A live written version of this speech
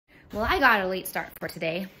Well, I got a late start for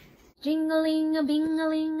today.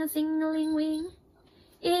 Jingling-a-bing-a-ling, a sing-a-ling-wing.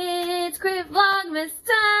 It's Crib Vlogmas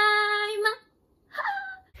time!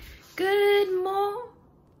 Good morning!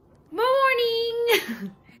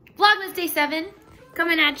 Vlogmas day 7,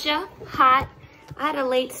 coming at ya, hot. I had a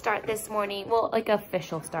late start this morning. Well, like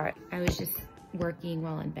official start. I was just working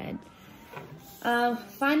while in bed.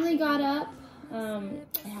 Finally got up.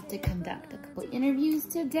 I have to conduct a couple interviews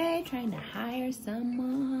today, trying to hire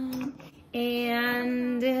someone.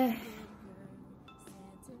 And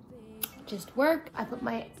just work. I put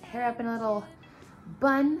my hair up in a little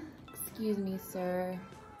bun. Excuse me, sir.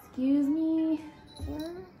 Excuse me,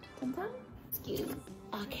 sir. Sometimes? Excuse me.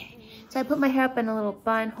 Okay. So I put my hair up in a little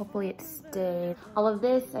bun. Hopefully it stays. All of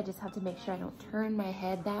this, I just have to make sure I don't turn my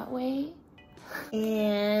head that way.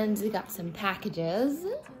 And we got some packages.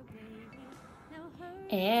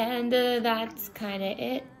 And that's kind of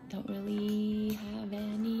it. Don't really have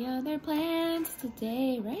any other plans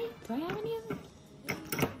today, right? Do I have any other?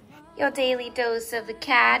 Your daily dose of the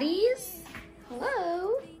catties.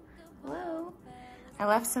 Hello. Hello. I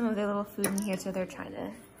left some of their little food in here, so they're trying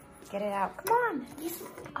to get it out. Come on.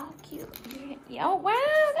 Oh, cute. Oh, wow.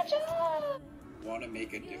 Good job. I want to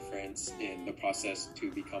make a difference in the process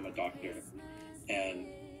to become a doctor. And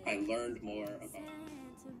I learned more about...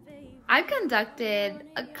 I've conducted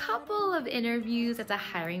a couple of interviews as a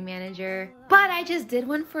hiring manager, but I just did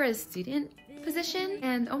one for a student position,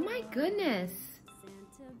 and oh my goodness,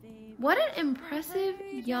 what an impressive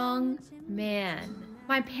young man.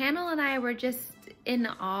 My panel and I were just in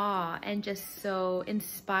awe and just so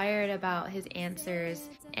inspired about his answers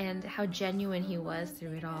and how genuine he was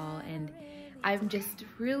through it all, and I'm just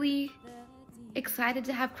really excited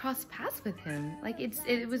to have crossed paths with him. Like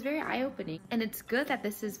it was very eye-opening, and it's good that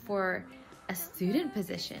this is for a student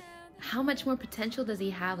position. How much more potential does he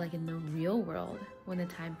have like in the real world when the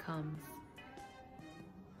time comes?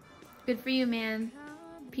 Good for you, man.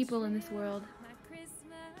 People in this world.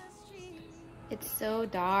 It's so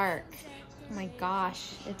dark. Oh my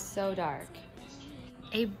gosh, it's so dark.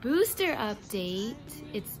 A booster update.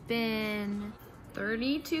 It's been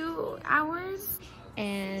 32 hours.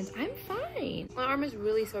 And I'm fine. My arm was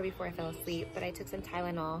really sore before I fell asleep, but I took some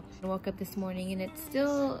Tylenol. I woke up this morning and it's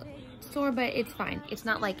still sore, but it's fine. It's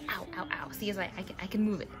not like ow, ow, ow. See, it's like I can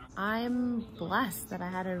move it. I'm blessed that I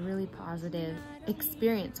had a really positive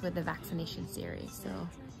experience with the vaccination series, so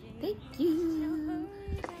thank you.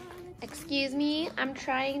 Excuse me, I'm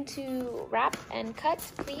trying to wrap and cut,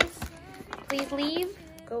 please. Please leave,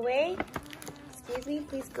 go away. Excuse me,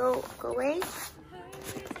 please go away.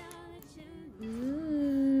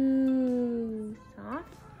 Ooh,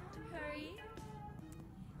 soft.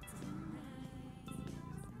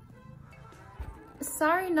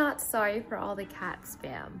 Sorry, not sorry for all the cat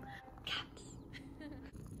spam. Cats.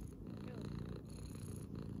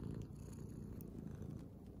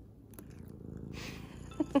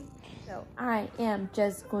 So I am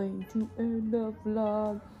just going to end the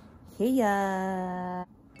vlog here.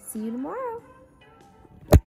 See you tomorrow.